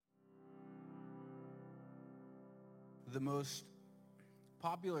The most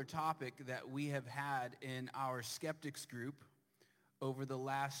popular topic that we have had in our skeptics group over the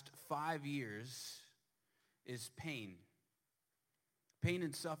last 5 years is pain. Pain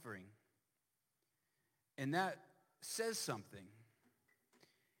and suffering. And that says something.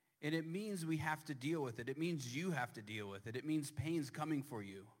 And it means we have to deal with it. It means you have to deal with it. It means pain's coming for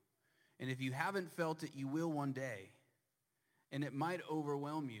you. And if you haven't felt it, you will one day. And it might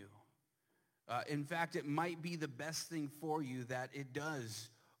overwhelm you. In fact, it might be the best thing for you that it does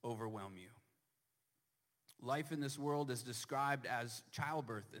overwhelm you. Life in this world is described as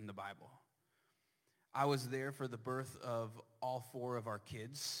childbirth in the Bible. I was there for the birth of all 4 of our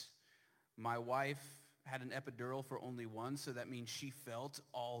kids. My wife had an epidural for only one, so that means she felt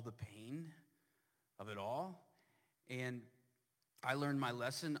all the pain of it all. And I learned my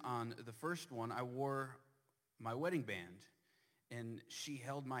lesson on the first one. I wore my wedding band, and she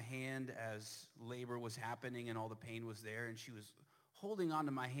held my hand as labor was happening and all the pain was there, and she was holding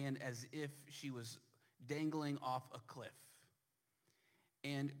onto my hand as if she was dangling off a cliff.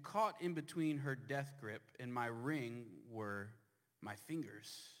 And caught in between her death grip and my ring were my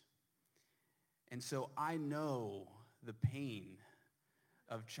fingers. And so I know the pain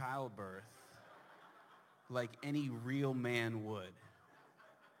of childbirth like any real man would.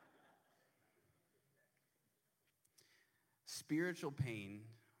 Spiritual pain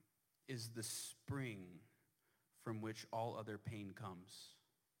is the spring from which all other pain comes.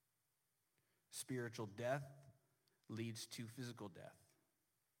 Spiritual death leads to physical death.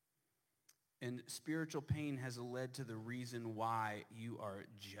 And spiritual pain has led to the reason why you are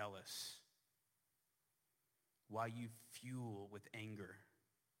jealous, why you fuel with anger,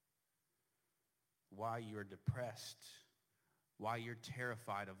 why you're depressed, why you're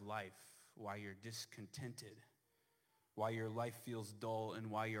terrified of life, why you're discontented, why your life feels dull,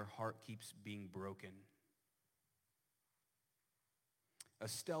 and why your heart keeps being broken. A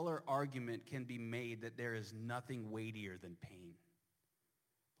stellar argument can be made that there is nothing weightier than pain.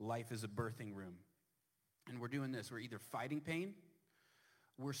 Life is a birthing room. And we're doing this. We're either fighting pain,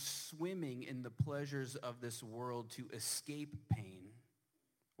 we're swimming in the pleasures of this world to escape pain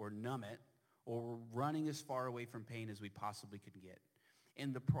or numb it, or we're running as far away from pain as we possibly can get.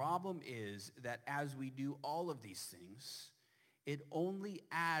 And the problem is that as we do all of these things, it only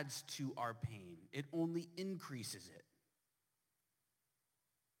adds to our pain. It only increases it.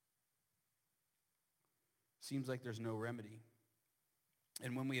 Seems like there's no remedy.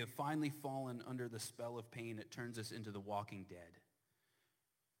 And when we have finally fallen under the spell of pain, it turns us into the walking dead.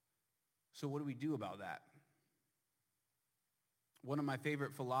 So what do we do about that? One of my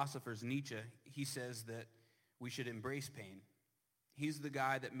favorite philosophers, Nietzsche, he says that we should embrace pain. He's the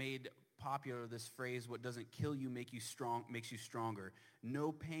guy that made popular this phrase, what doesn't kill you makes you stronger.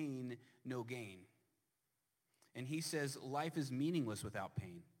 No pain, no gain. And he says life is meaningless without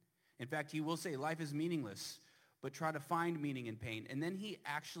pain. In fact, he will say life is meaningless, but try to find meaning in pain. And then he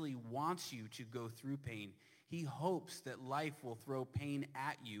actually wants you to go through pain. He hopes that life will throw pain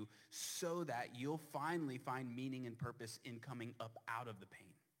at you so that you'll finally find meaning and purpose in coming up out of the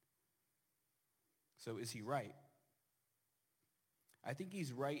pain. So is he right? I think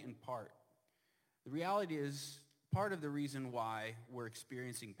he's right in part. The reality is, part of the reason why we're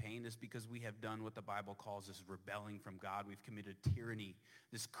experiencing pain is because we have done what the Bible calls as rebelling from God. We've committed tyranny.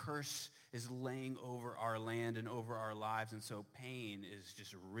 This curse is laying over our land and over our lives, and so pain is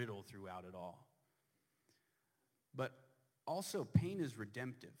just riddled throughout it all. But also, pain is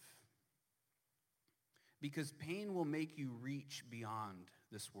redemptive, because pain will make you reach beyond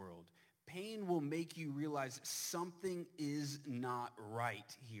this world. Pain will make you realize something is not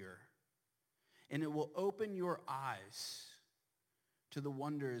right here. And it will open your eyes to the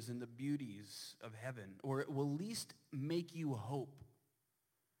wonders and the beauties of heaven, or it will at least make you hope.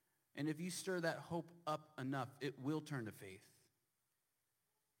 And if you stir that hope up enough, it will turn to faith.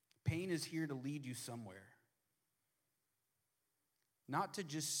 Pain is here to lead you somewhere. Not to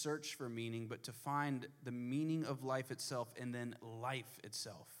just search for meaning, but to find the meaning of life itself and then life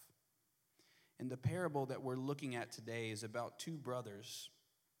itself. And the parable that we're looking at today is about 2 brothers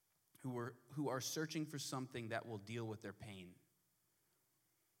who are searching for something that will deal with their pain.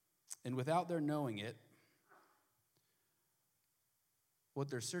 And without their knowing it, what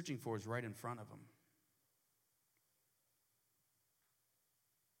they're searching for is right in front of them.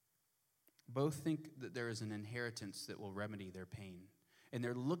 Both think that there is an inheritance that will remedy their pain. And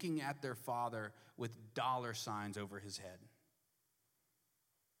they're looking at their father with dollar signs over his head.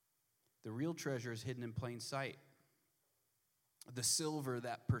 The real treasure is hidden in plain sight. The silver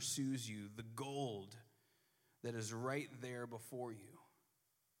that pursues you, the gold that is right there before you.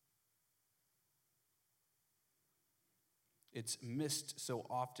 It's missed so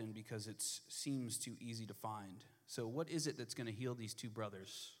often because it seems too easy to find. So what is it that's going to heal these two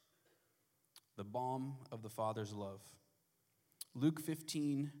brothers? The balm of the Father's love. Luke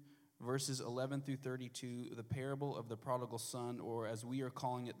 15, verses 11 through 32, the parable of the prodigal son, or as we are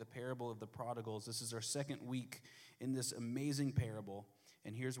calling it, the parable of the prodigals. This is our second week in this amazing parable,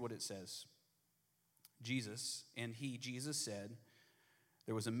 and here's what it says. Jesus said,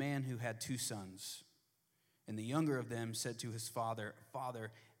 there was a man who had two sons. And the younger of them said to his father,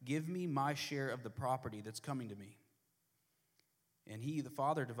 Father, give me my share of the property that's coming to me. And he, the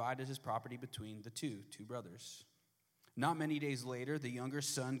father, divided his property between the two brothers. Not many days later, the younger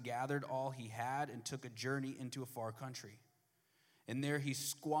son gathered all he had and took a journey into a far country. And there he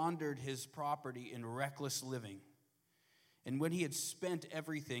squandered his property in reckless living. And when he had spent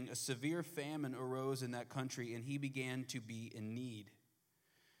everything, a severe famine arose in that country, and he began to be in need.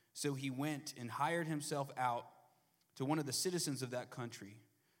 So he went and hired himself out to one of the citizens of that country,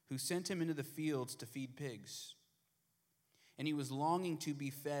 who sent him into the fields to feed pigs. And he was longing to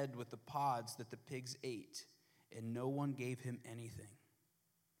be fed with the pods that the pigs ate, and no one gave him anything.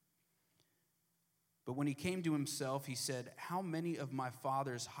 But when he came to himself, he said, How many of my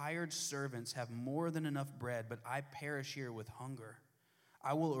father's hired servants have more than enough bread, but I perish here with hunger?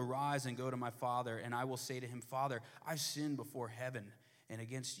 I will arise and go to my father, and I will say to him, Father, I sinned before heaven and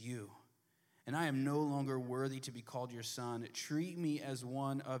against you, and I am no longer worthy to be called your son. Treat me as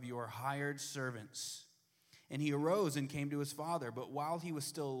one of your hired servants. And he arose and came to his father, but while he was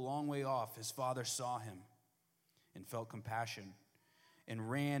still a long way off, his father saw him and felt compassion, and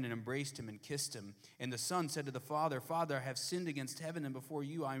ran and embraced him and kissed him. And the son said to the father, Father, I have sinned against heaven and before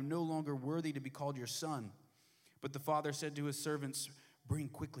you. I am no longer worthy to be called your son. But the father said to his servants, Bring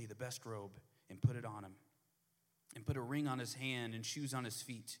quickly the best robe and put it on him, and put a ring on his hand and shoes on his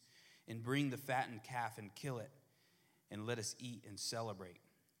feet, and bring the fattened calf and kill it, and let us eat and celebrate.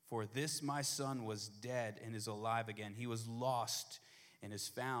 For this my son was dead and is alive again. He was lost and is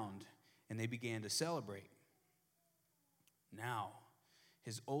found. And they began to celebrate. Now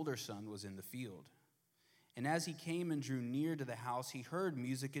his older son was in the field. And as he came and drew near to the house, he heard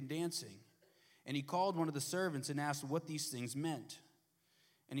music and dancing. And he called one of the servants and asked what these things meant.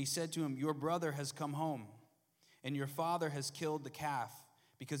 And he said to him, Your brother has come home, and your father has killed the calf,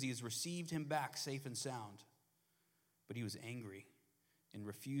 because he has received him back safe and sound. But he was angry and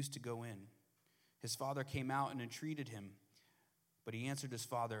refused to go in. His father came out and entreated him. But he answered his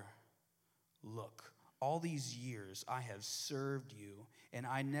father, Look, all these years I have served you, and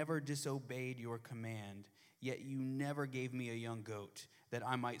I never disobeyed your command. Yet you never gave me a young goat that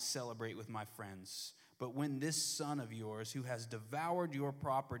I might celebrate with my friends. But when this son of yours, who has devoured your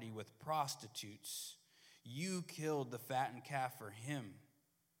property with prostitutes, you killed the fattened calf for him.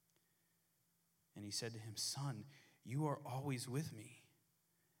 And he said to him, Son, you are always with me,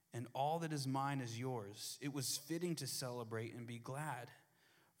 and all that is mine is yours. It was fitting to celebrate and be glad.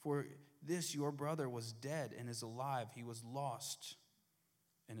 For this your brother was dead and is alive. He was lost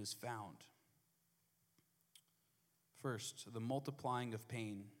and is found. First, the multiplying of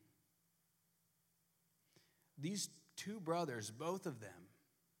pain. These two brothers, both of them,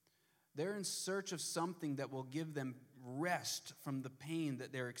 they're in search of something that will give them rest from the pain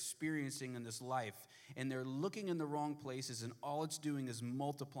that they're experiencing in this life. And they're looking in the wrong places, and all it's doing is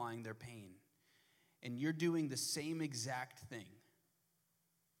multiplying their pain. And you're doing the same exact thing.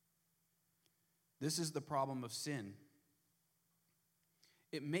 This is the problem of sin.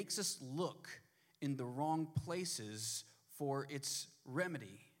 It makes us look in the wrong places for its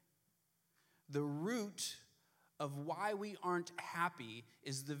remedy. The root of why we aren't happy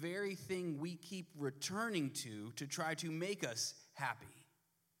is the very thing we keep returning to try to make us happy.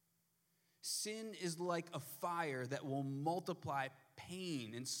 Sin is like a fire that will multiply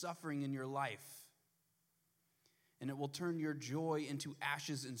pain and suffering in your life, and it will turn your joy into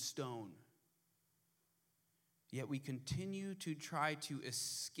ashes and stone. Yet we continue to try to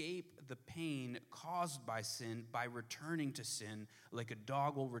escape the pain caused by sin by returning to sin like a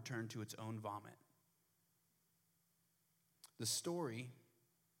dog will return to its own vomit. The story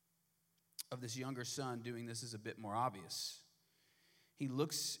of this younger son doing this is a bit more obvious. He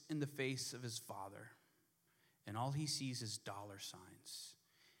looks in the face of his father, and all he sees is dollar signs.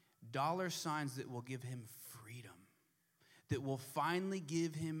 Dollar signs that will give him freedom, that will finally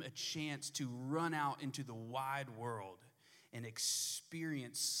give him a chance to run out into the wide world and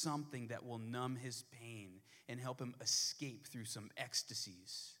experience something that will numb his pain and help him escape through some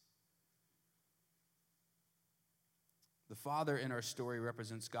ecstasies. The father in our story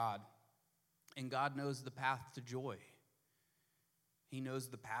represents God, and God knows the path to joy. He knows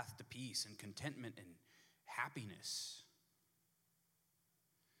the path to peace and contentment and happiness.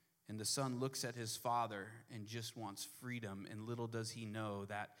 And the son looks at his father and just wants freedom, and little does he know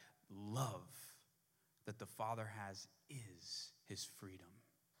that love that the father has is his freedom.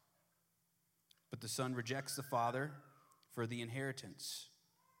 But the son rejects the father for the inheritance.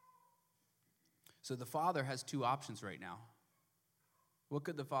 So the father has two options right now. What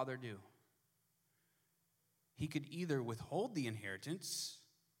could the father do? He could either withhold the inheritance,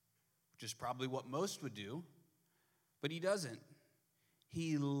 which is probably what most would do, but he doesn't.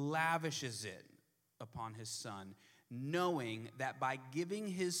 He lavishes it upon his son, knowing that by giving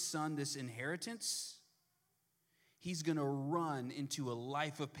his son this inheritance, he's going to run into a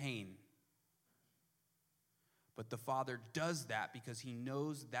life of pain. But the father does that because he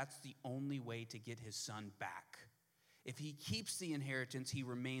knows that's the only way to get his son back. If he keeps the inheritance, he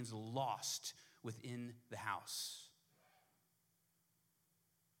remains lost within the house.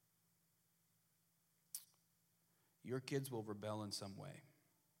 Your kids will rebel in some way.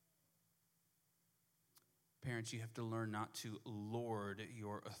 Parents, you have to learn not to lord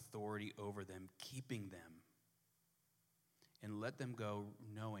your authority over them, keeping them. And let them go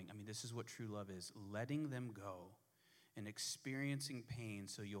knowing, this is what true love is, letting them go and experiencing pain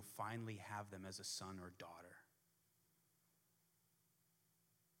so you'll finally have them as a son or daughter.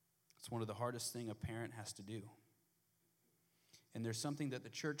 It's one of the hardest things a parent has to do. And there's something that the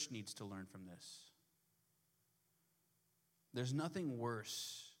church needs to learn from this. There's nothing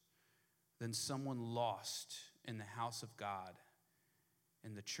worse than someone lost in the house of God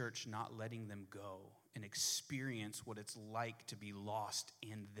and the church not letting them go and experience what it's like to be lost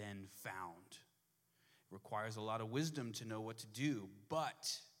and then found. It requires a lot of wisdom to know what to do,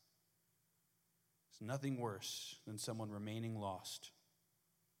 but it's nothing worse than someone remaining lost.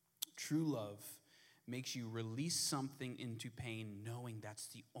 True love makes you release something into pain, knowing that's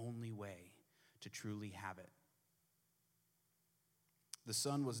the only way to truly have it. The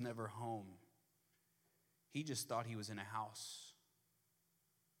son was never home. He just thought he was in a house.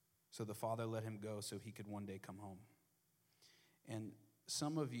 So the father let him go so he could one day come home. And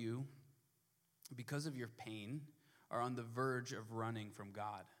some of you, because of your pain, are on the verge of running from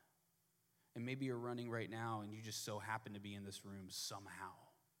God. And maybe you're running right now and you just so happen to be in this room somehow.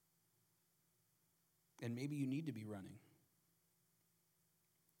 And maybe you need to be running.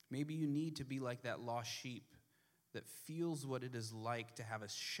 Maybe you need to be like that lost sheep that feels what it is like to have a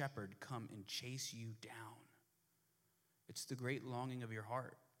shepherd come and chase you down. It's the great longing of your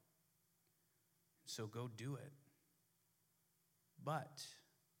heart. So go do it. But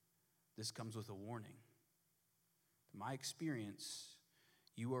this comes with a warning. In my experience,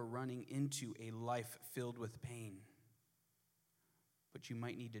 you are running into a life filled with pain. But you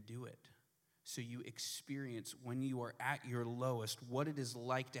might need to do it so you experience when you are at your lowest what it is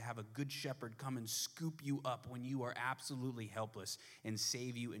like to have a good shepherd come and scoop you up when you are absolutely helpless and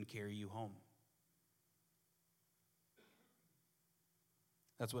save you and carry you home.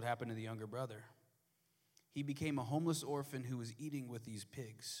 That's what happened to the younger brother. He became a homeless orphan who was eating with these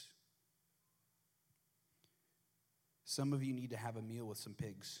pigs. Some of you need to have a meal with some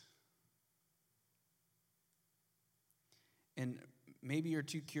pigs. And maybe you're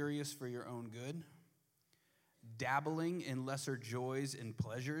too curious for your own good, dabbling in lesser joys and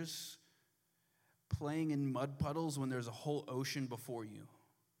pleasures, playing in mud puddles when there's a whole ocean before you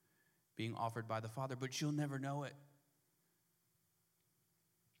being offered by the Father, but you'll never know it.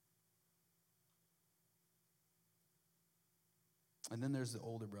 And then there's the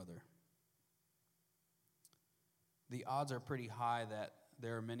older brother. The odds are pretty high that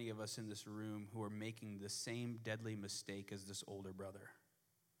there are many of us in this room who are making the same deadly mistake as this older brother.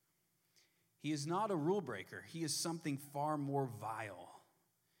 He is not a rule breaker. He is something far more vile.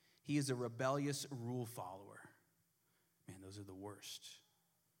 He is a rebellious rule follower. Man, those are the worst.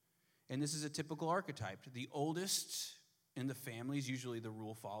 And this is a typical archetype. The oldest in the family is usually the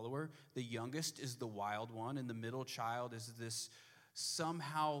rule follower. The youngest is the wild one. And the middle child is this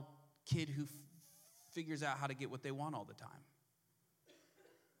somehow kid who figures out how to get what they want all the time.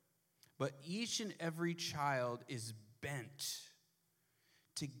 But each and every child is bent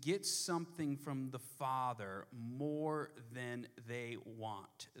to get something from the Father more than they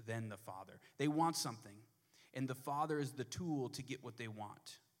want, than the Father. They want something, and the Father is the tool to get what they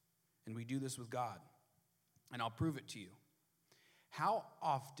want. And we do this with God. And I'll prove it to you. How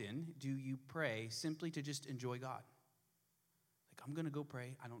often do you pray simply to just enjoy God? Like, I'm going to go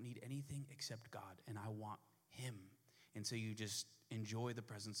pray. I don't need anything except God, and I want Him. And so you just enjoy the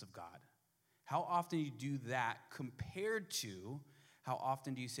presence of God. How often do you do that compared to how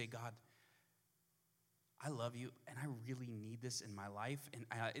often do you say, God, I love you, and I really need this in my life. And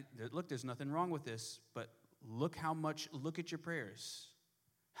look, there's nothing wrong with this, but look at your prayers.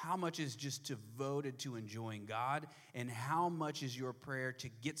 How much is just devoted to enjoying God? And how much is your prayer to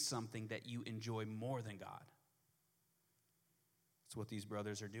get something that you enjoy more than God? That's what these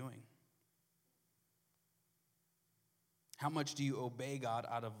brothers are doing. How much do you obey God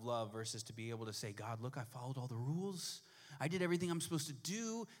out of love versus to be able to say, God, look, I followed all the rules. I did everything I'm supposed to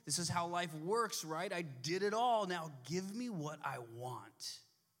do. This is how life works, right? I did it all. Now give me what I want.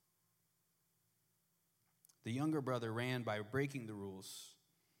 The younger brother ran by breaking the rules,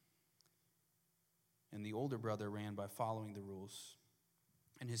 and the older brother ran by following the rules.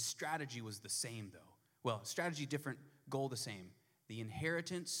 And his strategy was the same, though. Well, strategy different, goal the same. The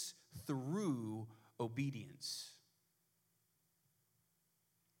inheritance through obedience.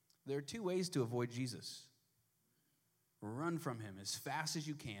 There are two ways to avoid Jesus. Run from him as fast as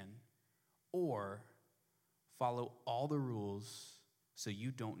you can, or follow all the rules so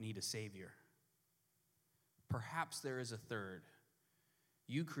you don't need a savior. Perhaps there is a third.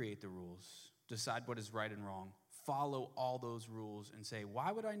 You create the rules, decide what is right and wrong, follow all those rules, and say,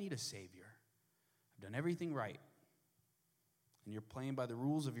 why would I need a savior? I've done everything right. And you're playing by the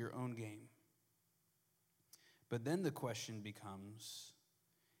rules of your own game. But then the question becomes,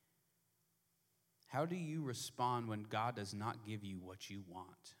 how do you respond when God does not give you what you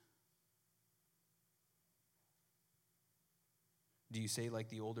want? Do you say like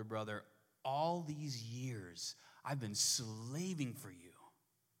the older brother, all these years I've been slaving for you,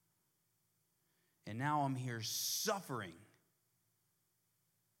 and now I'm here suffering,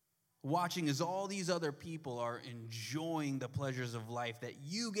 watching as all these other people are enjoying the pleasures of life that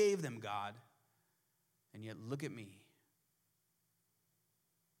you gave them, God, and yet look at me,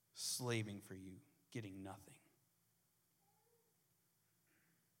 slaving for you, getting nothing.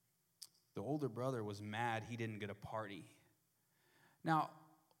 The older brother was mad he didn't get a party. Now,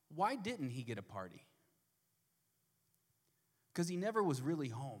 why didn't he get a party? Because he never was really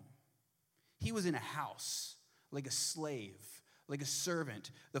home. He was in a house, like a slave, like a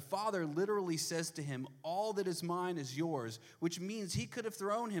servant. The father literally says to him, all that is mine is yours, which means he could have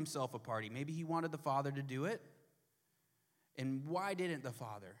thrown himself a party. Maybe he wanted the father to do it. And why didn't the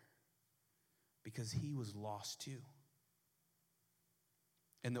father? Because he was lost too.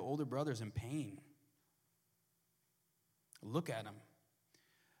 And the older brother's in pain. Look at him.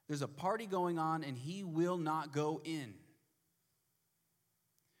 There's a party going on and he will not go in.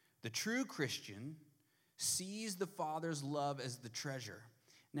 The true Christian sees the Father's love as the treasure.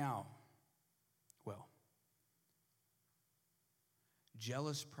 Now,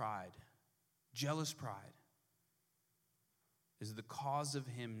 jealous pride is the cause of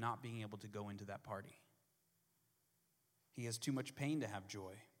him not being able to go into that party. He has too much pain to have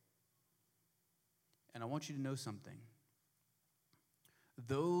joy. And I want you to know something.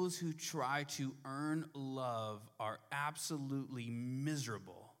 Those who try to earn love are absolutely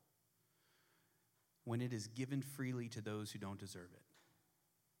miserable when it is given freely to those who don't deserve it.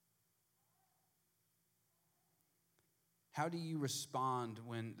 How do you respond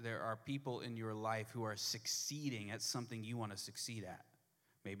when there are people in your life who are succeeding at something you want to succeed at?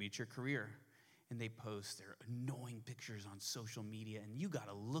 Maybe it's your career, and they post their annoying pictures on social media, and you got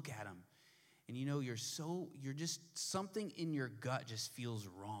to look at them. And you know, you're just, something in your gut just feels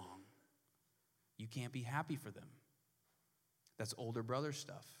wrong. You can't be happy for them. That's older brother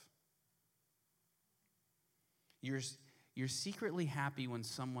stuff. You're secretly happy when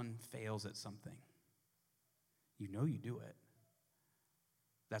someone fails at something. You know you do it.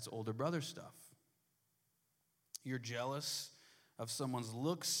 That's older brother stuff. You're jealous of someone's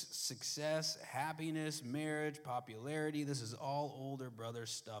looks, success, happiness, marriage, popularity. This is all older brother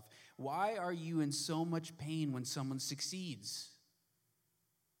stuff. Why are you in so much pain when someone succeeds?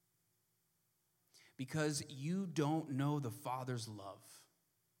 Because you don't know the Father's love.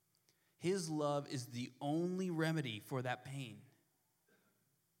 His love is the only remedy for that pain.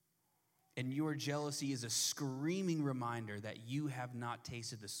 And your jealousy is a screaming reminder that you have not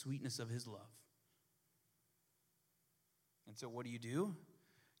tasted the sweetness of his love. And so what do?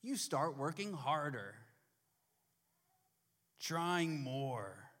 You start working harder, trying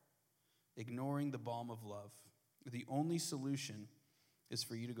more, ignoring the balm of love. The only solution is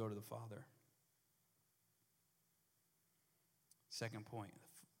for you to go to the Father. Second point,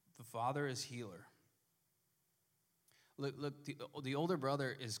 the Father is healer. Look, the older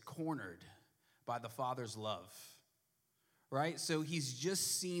brother is cornered by the Father's love, right? So he's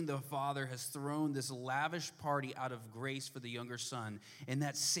just seen the Father has thrown this lavish party out of grace for the younger son, and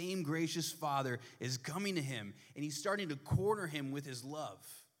that same gracious Father is coming to him, and he's starting to corner him with his love.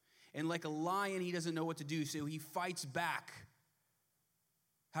 And like a lion, he doesn't know what to do, so he fights back.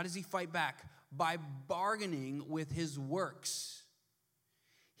 How does he fight back? By bargaining with his works.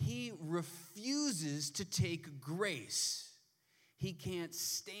 he refuses to take grace. He can't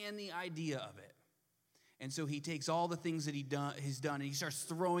stand the idea of it. And so he takes all the things that he's done, and he starts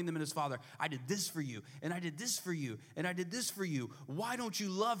throwing them at his father. I did this for you, and I did this for you, and I did this for you. Why don't you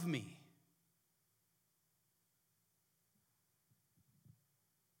love me?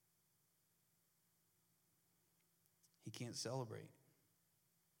 He can't celebrate.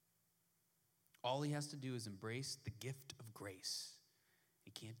 All he has to do is embrace the gift of grace.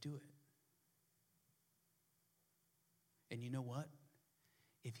 He can't do it. And you know what?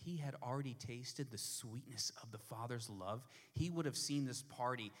 If he had already tasted the sweetness of the Father's love, he would have seen this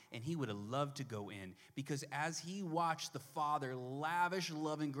party and he would have loved to go in. Because as he watched the Father lavish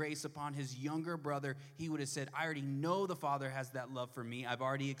love and grace upon his younger brother, he would have said, I already know the Father has that love for me. I've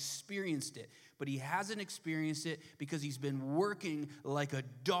already experienced it. But he hasn't experienced it because he's been working like a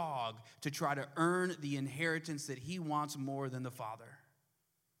dog to try to earn the inheritance that he wants more than the Father.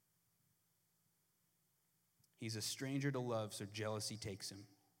 He's a stranger to love, so jealousy takes him.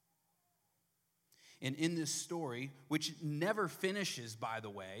 And in this story, which never finishes, by the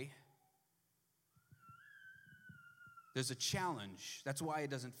way, there's a challenge. That's why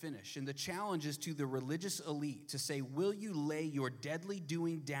it doesn't finish. And the challenge is to the religious elite to say, will you lay your deadly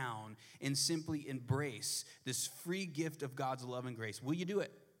doing down and simply embrace this free gift of God's love and grace? Will you do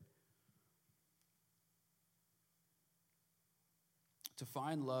it? To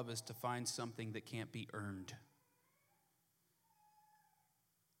find love is to find something that can't be earned.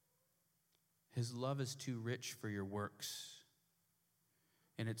 His love is too rich for your works,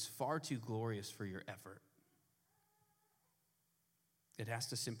 and it's far too glorious for your effort. It has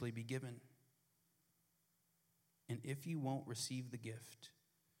to simply be given. And if you won't receive the gift,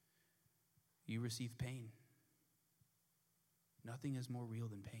 you receive pain. Nothing is more real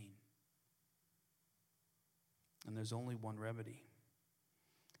than pain. And there's only one remedy.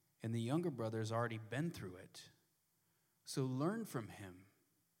 And the younger brother has already been through it, so learn from him.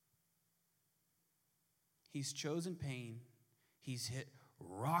 He's chosen pain, he's hit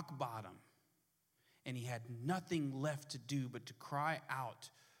rock bottom, and he had nothing left to do but to cry out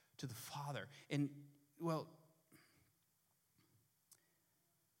to the Father. And, well,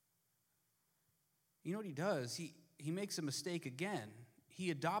 you know what he does? He makes a mistake again.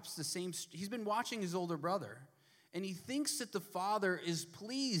 He adopts the same, he's been watching his older brother, and he thinks that the Father is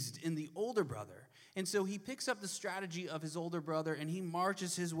pleased in the older brother. And so he picks up the strategy of his older brother and he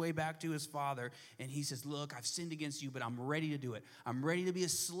marches his way back to his father. And he says, look, I've sinned against you, but I'm ready to do it. I'm ready to be a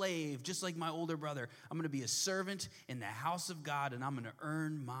slave, just like my older brother. I'm going to be a servant in the house of God, and I'm going to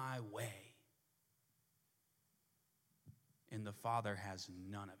earn my way. And the father has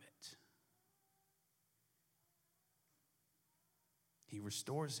none of it. He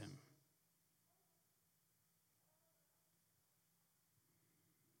restores him.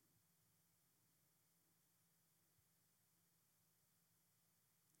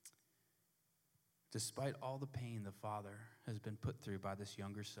 Despite all the pain the father has been put through by this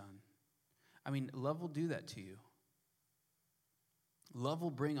younger son. I mean, love will do that to you. Love will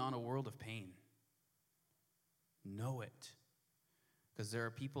bring on a world of pain. Know it. Because there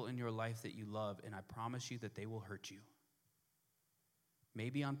are people in your life that you love, and I promise you that they will hurt you.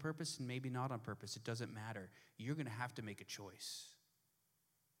 Maybe on purpose and maybe not on purpose. It doesn't matter. You're going to have to make a choice.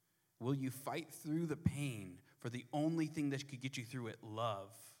 Will you fight through the pain for the only thing that could get you through it,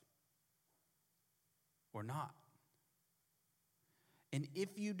 love? Or not. And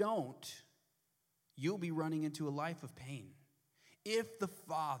if you don't, you'll be running into a life of pain. If the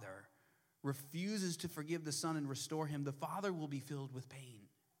Father refuses to forgive the Son and restore him, the Father will be filled with pain.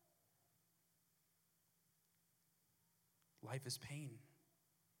 Life is pain.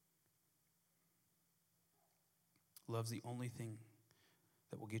 Love's the only thing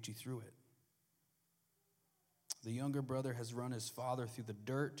that will get you through it. The younger brother has run his father through the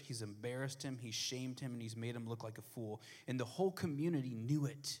dirt. He's embarrassed him, he's shamed him, and he's made him look like a fool. And the whole community knew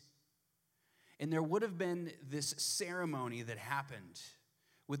it. And there would have been this ceremony that happened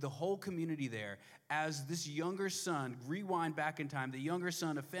with the whole community there as this younger son, rewind back in time, the younger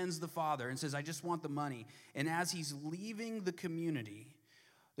son offends the father and says, I just want the money. And as he's leaving the community,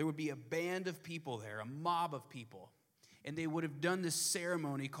 there would be a band of people there, a mob of people. And they would have done this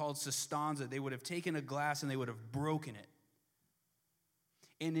ceremony called sustanza. They would have taken a glass and they would have broken it.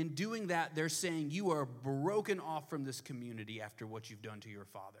 And in doing that, they're saying, you are broken off from this community after what you've done to your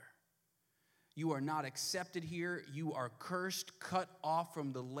father. You are not accepted here. You are cursed, cut off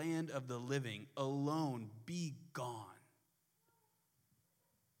from the land of the living, alone, be gone.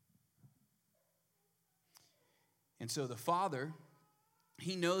 And so the father,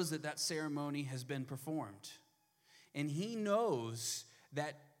 he knows that that ceremony has been performed. And he knows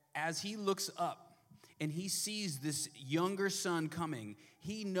that as he looks up and he sees this younger son coming,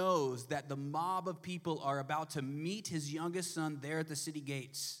 he knows that the mob of people are about to meet his youngest son there at the city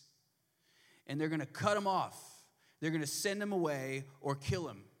gates. And they're going to cut him off. They're going to send him away or kill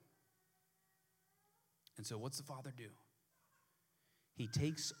him. And so what's the father do? He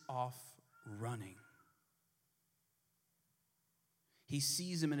takes off running. He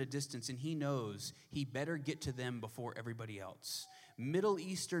sees him in a distance and he knows he better get to them before everybody else. Middle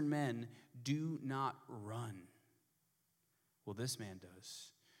Eastern men do not run. Well, this man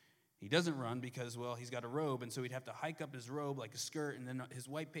does. He doesn't run because, well, he's got a robe, and so he'd have to hike up his robe like a skirt, and then his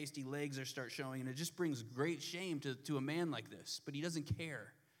white pasty legs start showing, and it just brings great shame to a man like this. But he doesn't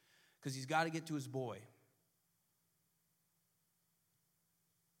care because he's got to get to his boy.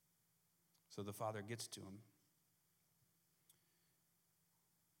 So the father gets to him.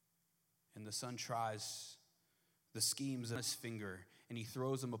 And the son tries the schemes on his finger, and he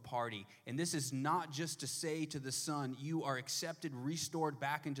throws him a party. And this is not just to say to the son, you are accepted, restored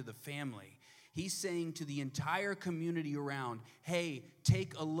back into the family. He's saying to the entire community around, hey,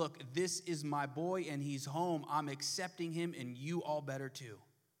 take a look. This is my boy, and he's home. I'm accepting him, and you all better too.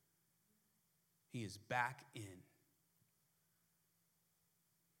 He is back in.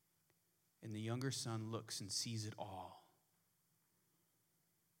 And the younger son looks and sees it all.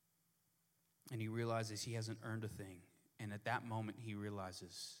 And he realizes he hasn't earned a thing. And at that moment, he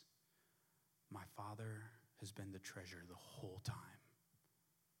realizes, my father has been the treasure the whole time.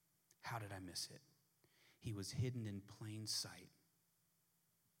 How did I miss it? He was hidden in plain sight.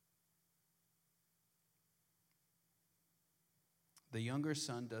 The younger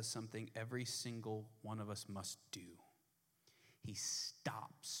son does something every single one of us must do. He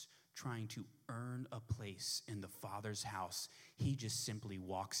stops trying to earn a place in the Father's house. He just simply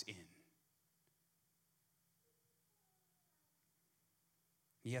walks in.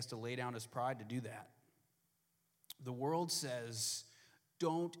 He has to lay down his pride to do that. The world says,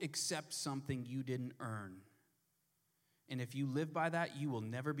 don't accept something you didn't earn. And if you live by that, you will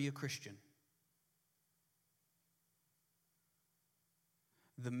never be a Christian.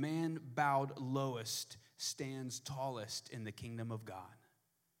 The man bowed lowest stands tallest in the kingdom of God.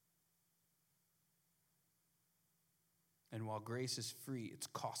 And while grace is free, it's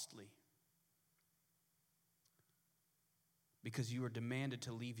costly. Because you are demanded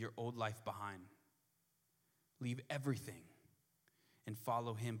to leave your old life behind. Leave everything and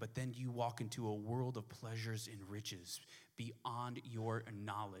follow him. But then you walk into a world of pleasures and riches beyond your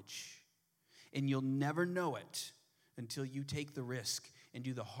knowledge. And you'll never know it until you take the risk and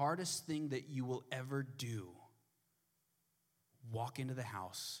do the hardest thing that you will ever do. Walk into the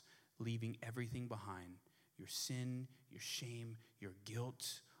house, leaving everything behind. Your sin, your shame, your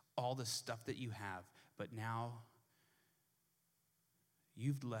guilt, all the stuff that you have. But now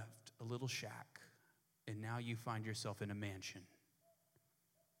you've left a little shack, and now you find yourself in a mansion.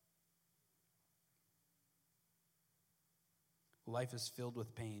 Life is filled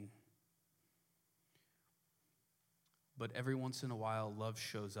with pain. But every once in a while, love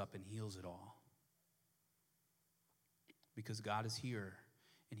shows up and heals it all. Because God is here,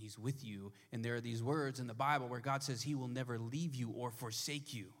 and he's with you. And there are these words in the Bible where God says he will never leave you or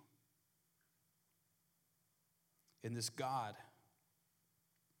forsake you. And this God,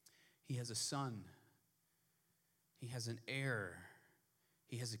 he has a son. He has an heir.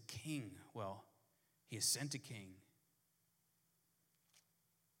 He has a king. Well, he has sent a king.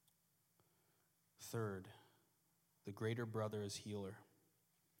 Third, the greater brother is healer.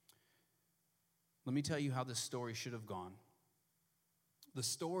 Let me tell you how this story should have gone. The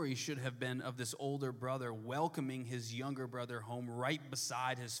story should have been of this older brother welcoming his younger brother home right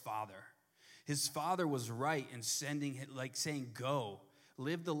beside his father. His father was right in saying, go.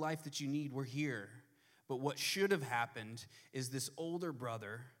 Live the life that you need. We're here. But what should have happened is this older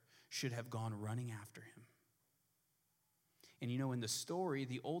brother should have gone running after him. And you know, in the story,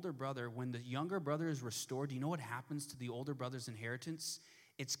 the older brother, when the younger brother is restored, do you know what happens to the older brother's inheritance?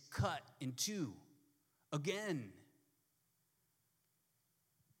 It's cut in two again.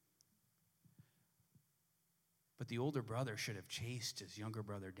 But the older brother should have chased his younger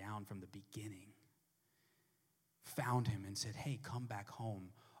brother down from the beginning. Found him and said, hey, come back home.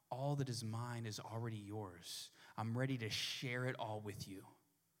 All that is mine is already yours. I'm ready to share it all with you.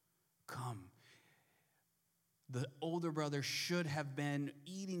 Come. The older brother should have been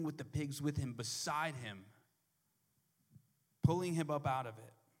eating with the pigs with him, beside him, pulling him up out of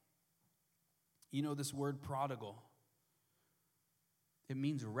it. You know this word prodigal. It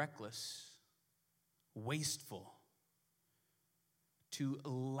means reckless, wasteful, to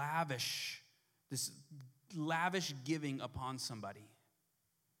lavish, this lavish giving upon somebody.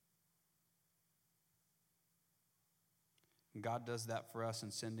 And God does that for us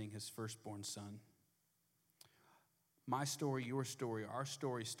in sending his firstborn son. My story, your story, our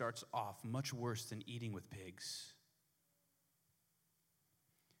story starts off much worse than eating with pigs.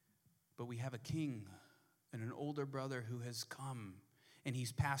 But we have a king and an older brother who has come, and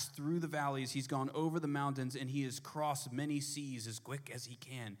he's passed through the valleys, he's gone over the mountains, and he has crossed many seas as quick as he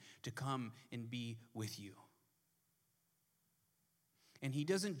can to come and be with you. And he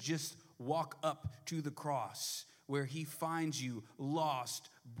doesn't just walk up to the cross where he finds you lost,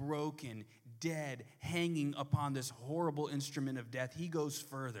 broken, dead, hanging upon this horrible instrument of death. He goes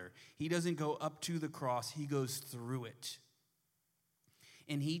further. He doesn't go up to the cross, he goes through it.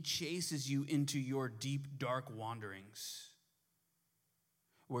 And he chases you into your deep, dark wanderings,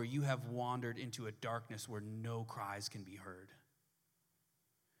 where you have wandered into a darkness where no cries can be heard.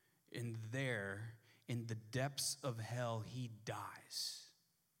 And there, in the depths of hell, he dies.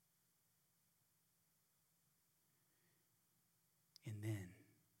 And then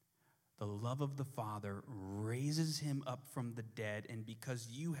the love of the Father raises him up from the dead, and because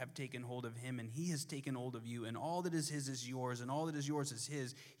you have taken hold of him and he has taken hold of you, and all that is his is yours, and all that is yours is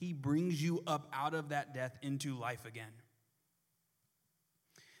his, he brings you up out of that death into life again.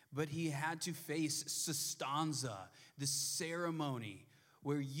 But he had to face sustanza, the ceremony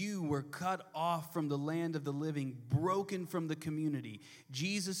where you were cut off from the land of the living, broken from the community.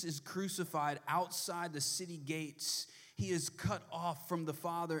 Jesus is crucified outside the city gates. He is cut off from the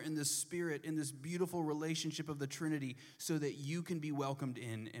Father and the Spirit in this beautiful relationship of the Trinity so that you can be welcomed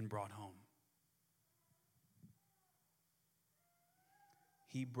in and brought home.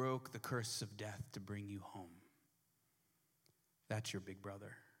 He broke the curse of death to bring you home. That's your big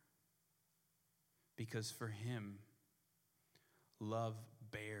brother. Because for him, love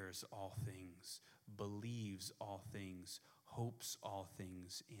bears all things, believes all things, hopes all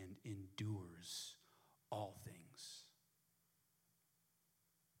things, and endures all things.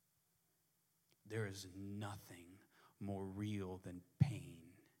 There is nothing more real than pain,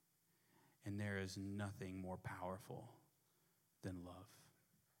 and there is nothing more powerful than love.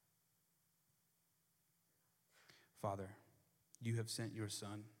 Father, you have sent your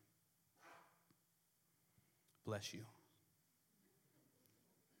Son. Bless you.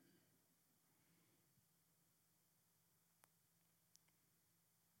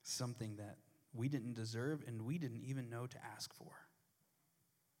 Something that we didn't deserve and we didn't even know to ask for.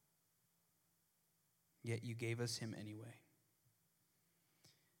 Yet you gave us him anyway.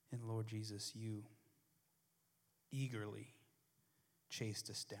 And Lord Jesus, you eagerly chased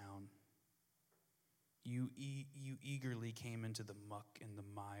us down. You eagerly came into the muck and the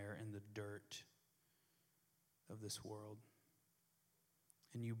mire and the dirt of this world.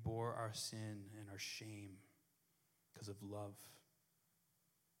 And you bore our sin and our shame because of love.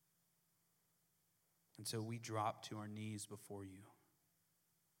 And so we drop to our knees before you.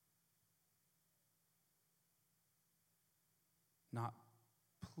 Not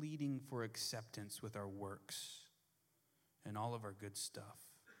pleading for acceptance with our works and all of our good stuff.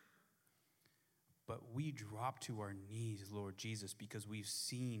 But we drop to our knees, Lord Jesus, because we've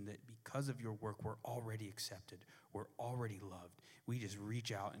seen that because of your work, we're already accepted. We're already loved. We just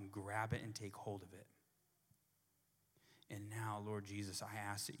reach out and grab it and take hold of it. And now, Lord Jesus, I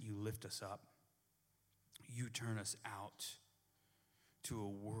ask that you lift us up. You turn us out to a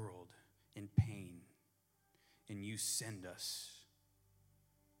world in pain, and you send us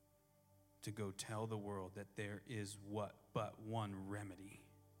to go tell the world that there is but one remedy.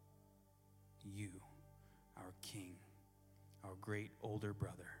 You, our King, our great older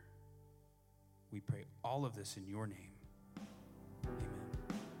brother. We pray all of this in your name. Amen.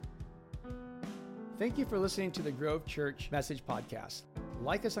 Thank you for listening to the Grove Church Message Podcast.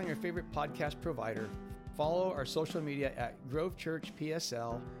 Like us on your favorite podcast provider. Follow our social media at Grove Church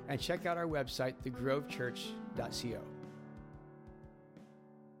PSL and check out our website, thegrovechurch.co.